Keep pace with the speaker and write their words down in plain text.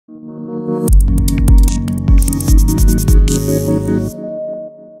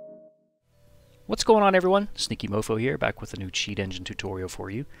What's going on, everyone? Sneaky Mofo here, back with a new cheat engine tutorial for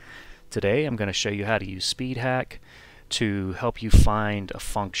you. Today I'm going to show you how to use Speedhack to help you find a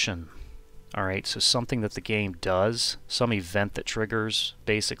function. Alright, so something that the game does, some event that triggers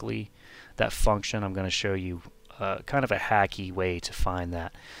basically that function. I'm going to show you kind of a hacky way to find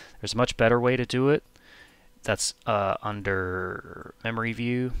that. There's a much better way to do it. That's under Memory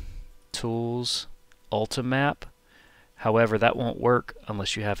View, Tools, Ultimap. However, that won't work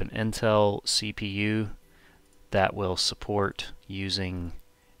unless you have an Intel CPU that will support using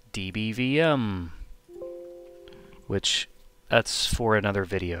DBVM, which that's for another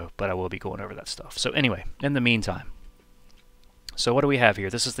video, but I will be going over that stuff. So anyway, in the meantime, so what do we have here?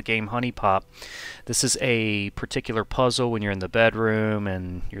 This is the game HuniePop. This is a particular puzzle when you're in the bedroom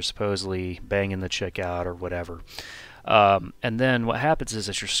and you're supposedly banging the chick out or whatever. And then what happens is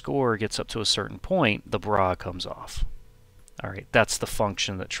as your score gets up to a certain point, the bra comes off. Alright, that's the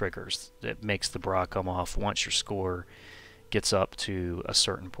function that triggers. It makes the bra come off once your score gets up to a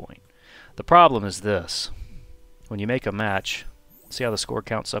certain point. The problem is this. When you make a match, see how the score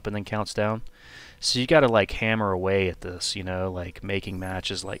counts up and then counts down? So you gotta like hammer away at this, you know, like making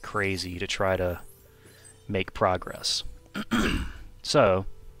matches like crazy to try to make progress. So,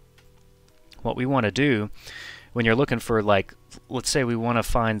 what we want to do when you're looking for, like, let's say we want to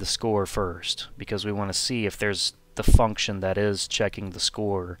find the score first because we want to see if there's the function that is checking the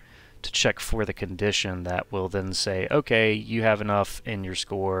score to check for the condition that will then say, okay, you have enough in your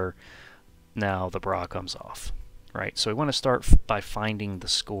score, now the bra comes off. Right? So we want to start by finding the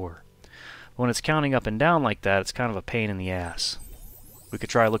score. When it's counting up and down like that, it's kind of a pain in the ass. We could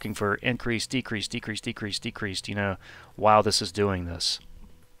try looking for increase, decrease, decrease, decrease, decrease, you know, while this is doing this.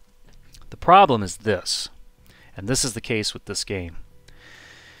 The problem is this, and this is the case with this game.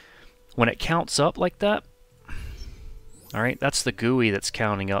 When it counts up like that, alright, that's the GUI that's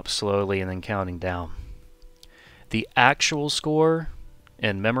counting up slowly and then counting down. The actual score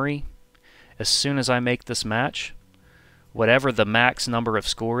in memory, as soon as I make this match, whatever the max number of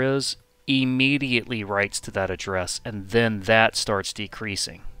score is, immediately writes to that address, and then that starts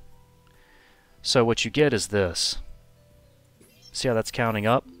decreasing. So what you get is this. See how that's counting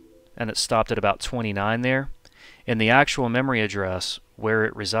up? And it stopped at about 29 there. In the actual memory address where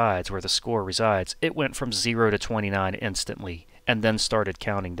it resides, where the score resides, it went from 0 to 29 instantly and then started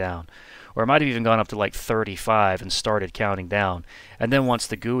counting down. Or it might have even gone up to like 35 and started counting down. And then once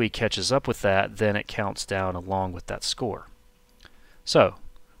the GUI catches up with that, then it counts down along with that score. So,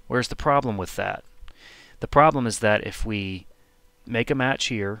 where's the problem with that? The problem is that if we make a match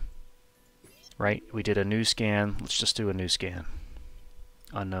here, right, we did a new scan, let's just do a new scan.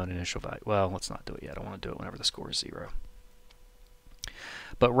 Unknown initial value. Well, let's not do it yet. I want to do it whenever the score is 0.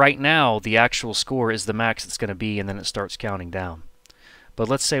 But right now, the actual score is the max it's going to be, and then it starts counting down. But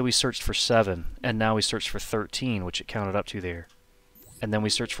let's say we searched for 7, and now we search for 13, which it counted up to there. And then we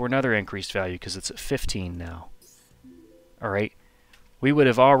search for another increased value because it's at 15 now. Alright? We would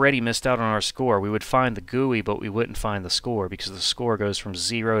have already missed out on our score. We would find the GUI, but we wouldn't find the score because the score goes from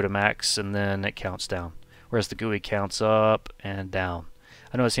 0 to max, and then it counts down. Whereas the GUI counts up and down.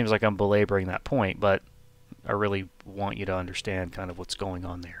 I know it seems like I'm belaboring that point, but I really want you to understand kind of what's going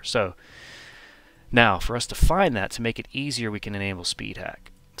on there. So, now, for us to find that, to make it easier, we can enable Speedhack.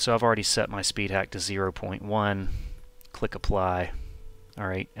 So I've already set my Speedhack to 0.1. Click Apply.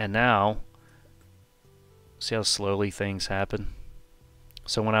 Alright, and now, see how slowly things happen?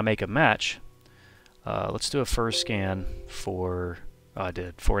 So when I make a match, let's do a first scan for,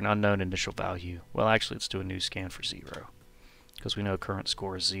 for an unknown initial value. Well, actually, let's do a new scan for 0. Because we know current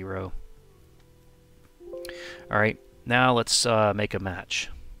score is 0. Alright, now let's make a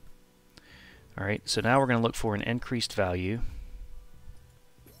match. Alright, so now we're going to look for an increased value.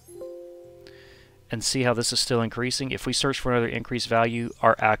 And see how this is still increasing? If we search for another increased value,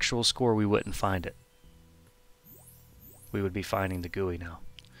 our actual score, we wouldn't find it. We would be finding the GUI now.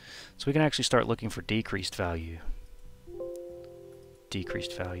 So we can actually start looking for decreased value.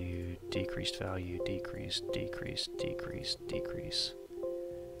 Decreased value, decreased value, decrease, decrease, decrease, decrease.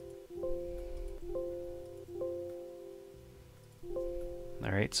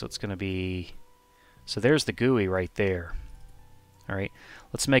 Alright, so it's going to be... So there's the GUI right there. Alright,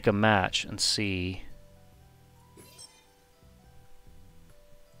 let's make a match and see...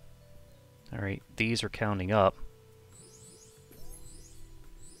 Alright, these are counting up.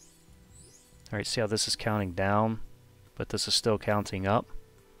 Alright, see how this is counting down? But this is still counting up.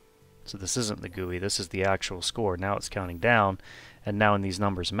 So this isn't the GUI, this is the actual score. Now it's counting down, and now when these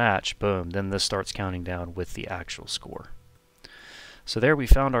numbers match, boom, then this starts counting down with the actual score. So there we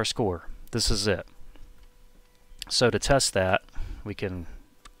found our score. This is it. So to test that, we can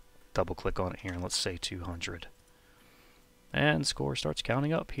double click on it here and let's say 200. And score starts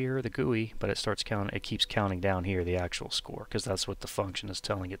counting up here, the GUI, but it keeps counting down here, the actual score, because that's what the function is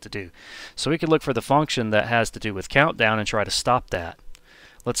telling it to do. So we could look for the function that has to do with countdown and try to stop that.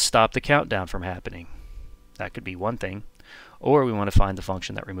 Let's stop the countdown from happening. That could be one thing. Or we want to find the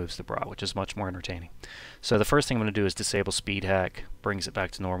function that removes the bra, which is much more entertaining. So the first thing I'm going to do is disable Speedhack, brings it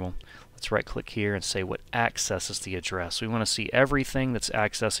back to normal. Let's right click here and say what accesses the address. We want to see everything that's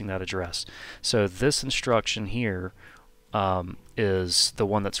accessing that address. So this instruction here is the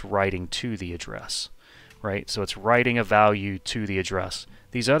one that's writing to the address, right? So it's writing a value to the address.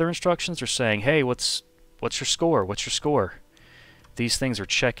 These other instructions are saying, hey, what's your score? What's your score? These things are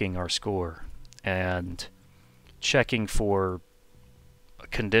checking our score and checking for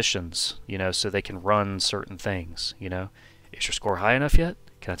conditions, you know, so they can run certain things, you know. Is your score high enough yet?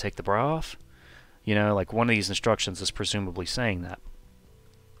 Can I take the bra off? You know, like one of these instructions is presumably saying that.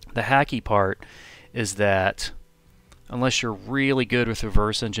 The hacky part is that unless you're really good with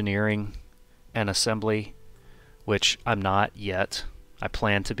reverse engineering and assembly, which I'm not yet, I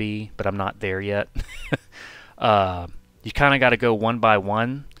plan to be, but I'm not there yet, you kind of got to go one by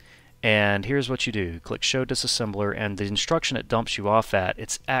one. And here's what you do. Click Show Disassembler, and the instruction it dumps you off at,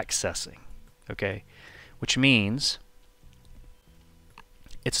 it's accessing, okay? Which means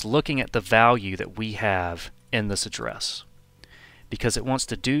it's looking at the value that we have in this address because it wants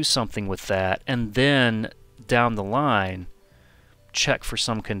to do something with that, and then down the line check for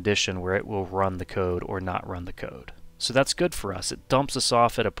some condition where it will run the code or not run the code. So that's good for us. It dumps us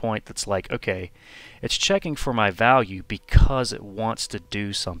off at a point that's like, okay, it's checking for my value because it wants to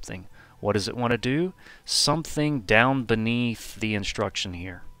do something. What does it want to do? Something down beneath the instruction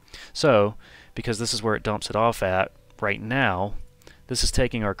here. So, because this is where it dumps it off at right now, this is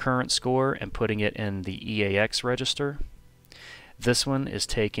taking our current score and putting it in the EAX register. This one is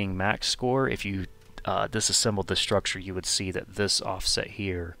taking max score. If you disassembled this structure, you would see that this offset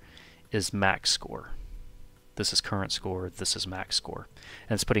here is max score. This is current score, this is max score.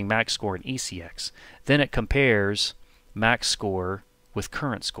 And it's putting max score in ECX. Then it compares max score with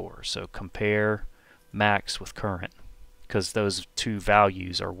current score. So compare max with current, because those two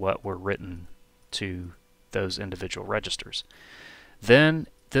values are what were written to those individual registers. Then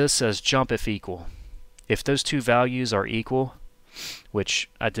this says jump if equal. If those two values are equal, which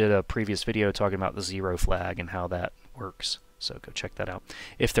I did a previous video talking about the zero flag and how that works, so go check that out.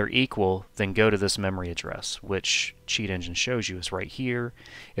 If they're equal, then go to this memory address, which Cheat Engine shows you is right here.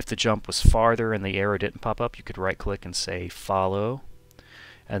 If the jump was farther and the arrow didn't pop up, you could right click and say follow,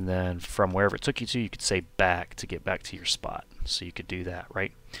 and then from wherever it took you to, you could say back to get back to your spot. So you could do that,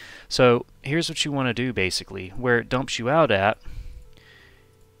 right? So here's what you want to do basically. Where it dumps you out at,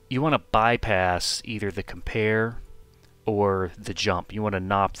 you want to bypass either the compare or the jump. You want to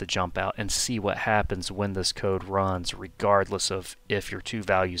knock the jump out and see what happens when this code runs, regardless of if your two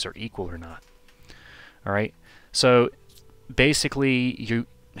values are equal or not. Alright, so basically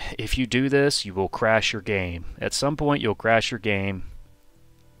if you do this, you will crash your game. At some point you'll crash your game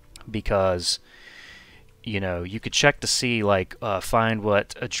because you know, you could check to see, like, find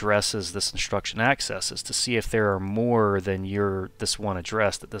what addresses this instruction accesses to see if there are more than this one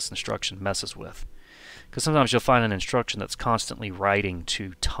address that this instruction messes with. Because sometimes you'll find an instruction that's constantly writing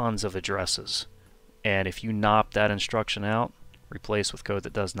to tons of addresses, and if you knock that instruction out, replace with code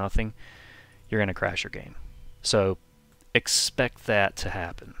that does nothing, you're going to crash your game. So expect that to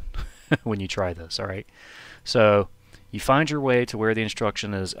happen when you try this, alright? So you find your way to where the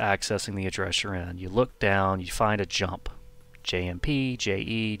instruction is accessing the address you're in. You look down, you find a jump, JMP,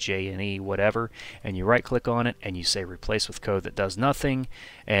 JE, JNE, whatever, and you right click on it and you say replace with code that does nothing,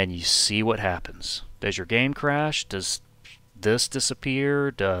 and you see what happens. Does your game crash? Does this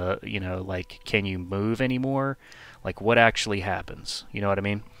disappear? You know, like, can you move anymore? Like, what actually happens? You know what I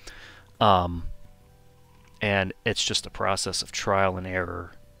mean? And it's just a process of trial and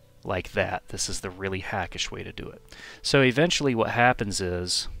error like that. This is the really hackish way to do it. So eventually what happens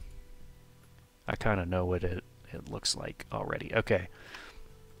is, I kind of know what it looks like already. Okay.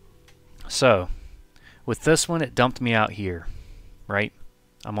 So with this one, it dumped me out here, right?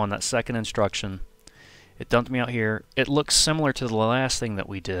 I'm on that second instruction. It dumped me out here. It looks similar to the last thing that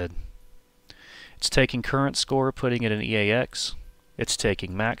we did. It's taking current score, putting it in EAX. It's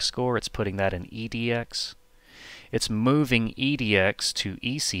taking max score, it's putting that in EDX. It's moving EDX to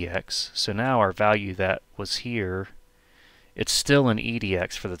ECX, so now our value that was here, it's still in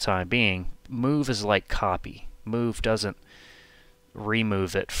EDX for the time being. Move is like copy. Move doesn't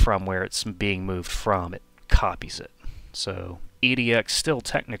remove it from where it's being moved from, it copies it. So EDX still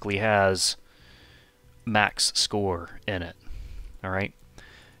technically has max score in it. Alright?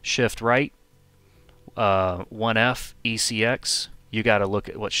 Shift right, 1F, ECX, you got to look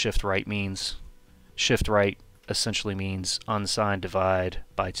at what shift right means. Shift right essentially means unsigned divide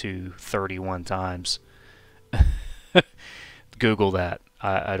by 2 31 times. Google that.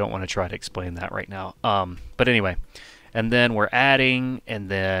 I don't want to try to explain that right now. But anyway, and then we're adding, and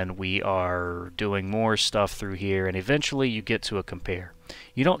then we are doing more stuff through here, and eventually you get to a compare.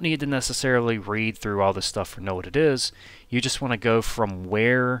 You don't need to necessarily read through all this stuff or know what it is. You just want to go from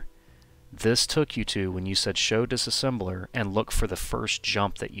where this took you to when you said show disassembler and look for the first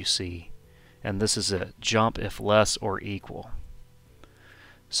jump that you see. And this is a jump if less or equal.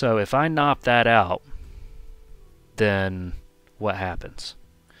 So if I knock that out, then what happens?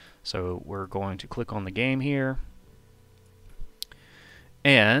 So we're going to click on the game here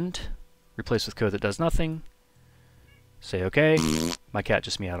and replace with code that does nothing. Say OK. My cat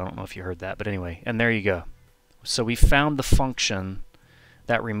just meowed. I don't know if you heard that, but anyway, and there you go. So we found the function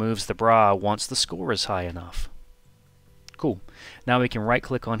that removes the bra once the score is high enough. Cool. Now we can right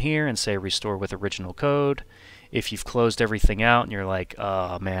click on here and say restore with original code. If you've closed everything out and you're like,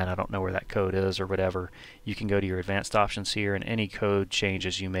 oh man, I don't know where that code is or whatever, you can go to your advanced options here, and any code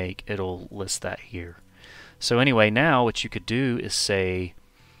changes you make, it'll list that here. So anyway, now what you could do is say,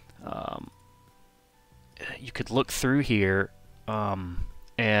 you could look through here,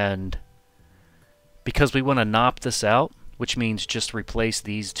 and because we want to nop this out, which means just replace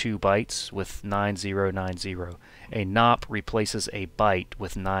these 2 bytes with 9090. A nop replaces a byte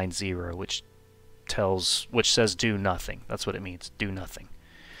with 90, which says do nothing. That's what it means, do nothing.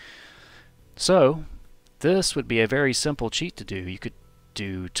 So this would be a very simple cheat to do. You could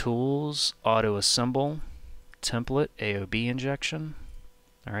do tools, auto assemble, template, AOB injection.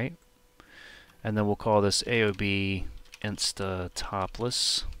 All right, and then we'll call this AOB insta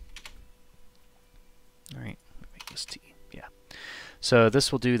topless. All right, make this T. Yeah. So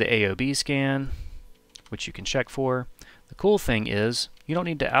this will do the AOB scan, which you can check for. The cool thing is you don't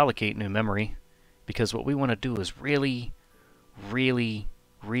need to allocate new memory, because what we want to do is really, really,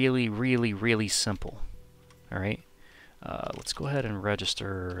 really, really, really simple. All right. Let's go ahead and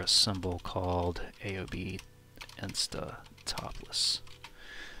register a symbol called AOB insta topless.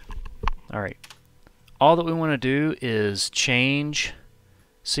 All right. All that we want to do is change.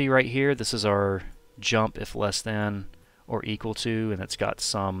 See right here, this is our jump if less than or equal to, and it's got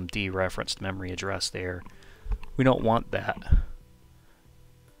some dereferenced memory address there. We don't want that.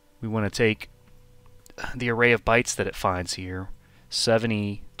 We want to take the array of bytes that it finds here,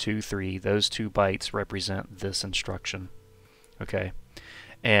 7023. Those 2 bytes represent this instruction. Okay,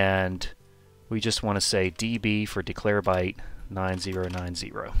 and we just want to say db for declare byte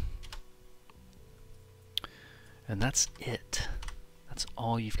 9090. And that's it. That's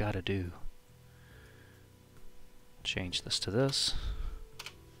all you've got to do. Change this to this.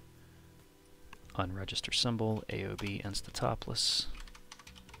 Unregister symbol, AOB insta topless.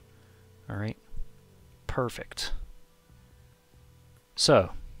 Alright. Perfect.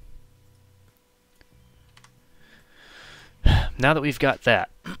 So, now that we've got that,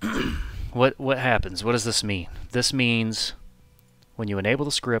 what happens? What does this mean? This means when you enable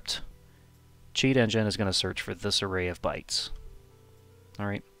the script, Cheat Engine is going to search for this array of bytes.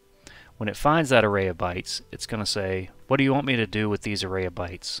 Alright. When it finds that array of bytes, it's going to say, what do you want me to do with these array of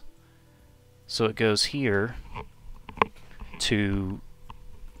bytes? So it goes here to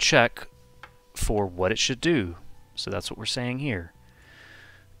check for what it should do. So that's what we're saying here.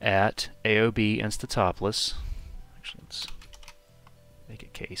 At AOB insta topless, actually let's make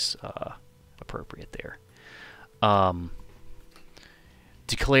it case appropriate there.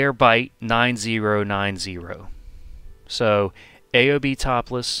 Declare byte 9090. So AOB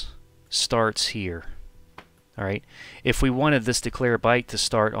topless starts here. Alright, if we wanted this declare byte to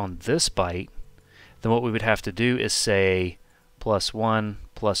start on this byte, then what we would have to do is say +1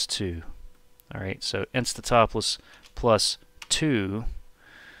 +2. Alright, so insta topless +2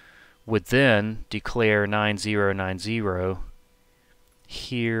 would then declare 9090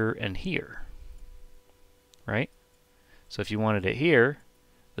 here and here. Right? So if you wanted it here,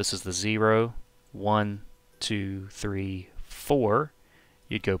 this is the 0, 1, 2, 3, 4.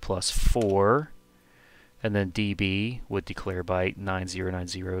 You'd go +4, and then db would declare byte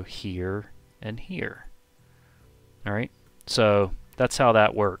 9090 here and here. Alright, so that's how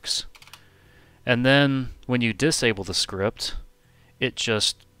that works. And then when you disable the script, it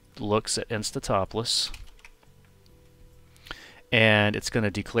just looks at insta topless, and it's going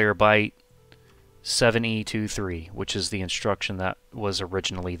to declare byte 7E23, which is the instruction that was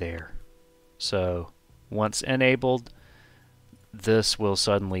originally there. So once enabled, this will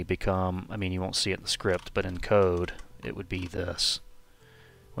suddenly become, I mean, you won't see it in the script, but in code it would be this.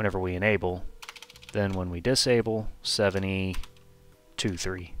 whenever we enable. Then when we disable,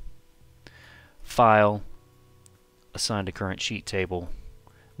 7023. File, assign to current sheet table.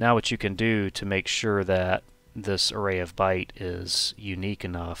 Now what you can do to make sure that this array of byte is unique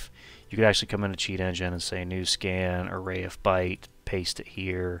enough, you could actually come into Cheat Engine and say new scan, array of byte, paste it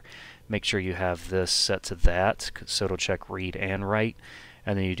here, make sure you have this set to that, so it'll check read and write,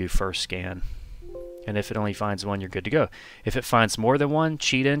 and then you do first scan. And if it only finds one, you're good to go. If it finds more than one,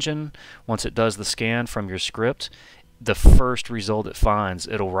 Cheat Engine, once it does the scan from your script, the first result it finds,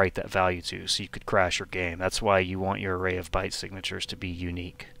 it'll write that value to, so you could crash your game. That's why you want your array of byte signatures to be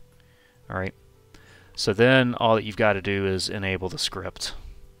unique. Alright, so then all that you've got to do is enable the script.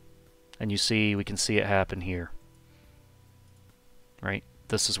 And you see, we can see it happen here. Right,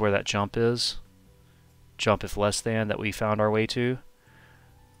 this is where that jump is. Jump if less than that we found our way to.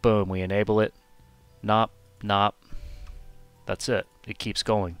 Boom, we enable it. Nop, nop. That's it. It keeps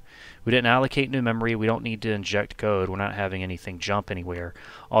going. We didn't allocate new memory. We don't need to inject code. We're not having anything jump anywhere.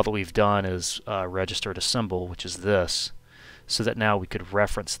 All that we've done is registered a symbol, which is this, so that now we could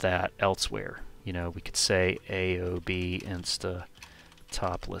reference that elsewhere. You know, we could say AOB insta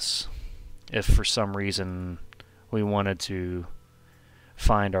topless. If for some reason we wanted to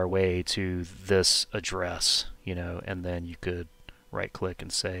find our way to this address, you know, and then you could right click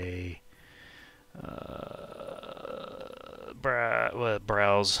and say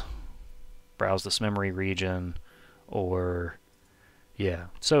browse this memory region, or yeah.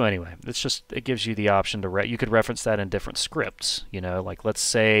 So anyway, it's just, it gives you the option to you could reference that in different scripts, you know, like let's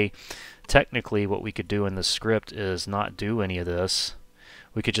say technically what we could do in the script is not do any of this.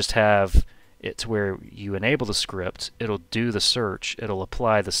 We could just have it to where you enable the script, it'll do the search, it'll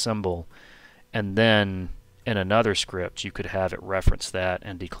apply the symbol, and then in another script you could have it reference that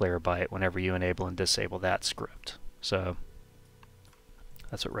and declare byte whenever you enable and disable that script. So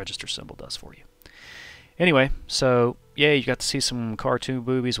that's what register symbol does for you. Anyway, so yeah, you got to see some cartoon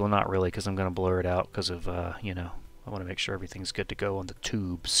boobies. Well, not really, because I'm going to blur it out because of, you know, I want to make sure everything's good to go on the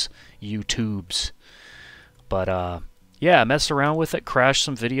tubes, YouTubes. But yeah, mess around with it, crash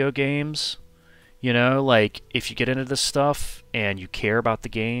some video games. You know, like if you get into this stuff and you care about the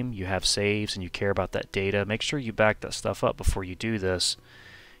game, you have saves and you care about that data, make sure you back that stuff up before you do this.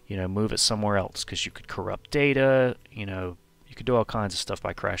 You know, move it somewhere else, because you could corrupt data, you know, you could do all kinds of stuff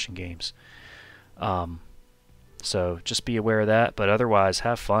by crashing games. So just be aware of that, but otherwise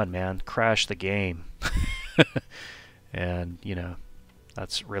have fun, man. Crash the game. And, you know,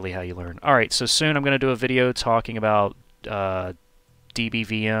 that's really how you learn. Alright, so soon I'm going to do a video talking about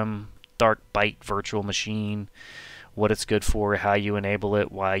DBVM, Dark Byte Virtual Machine, what it's good for, how you enable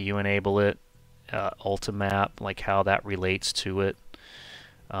it, why you enable it, Ultimap, like how that relates to it,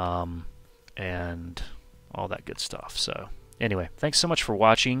 and all that good stuff. So anyway, thanks so much for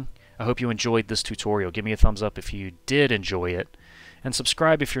watching. I hope you enjoyed this tutorial. Give me a thumbs up if you did enjoy it, and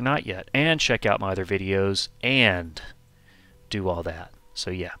subscribe if you're not yet, and check out my other videos, and do all that. So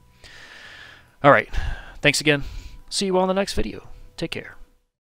yeah. Alright, thanks again. See you all in the next video. Take care.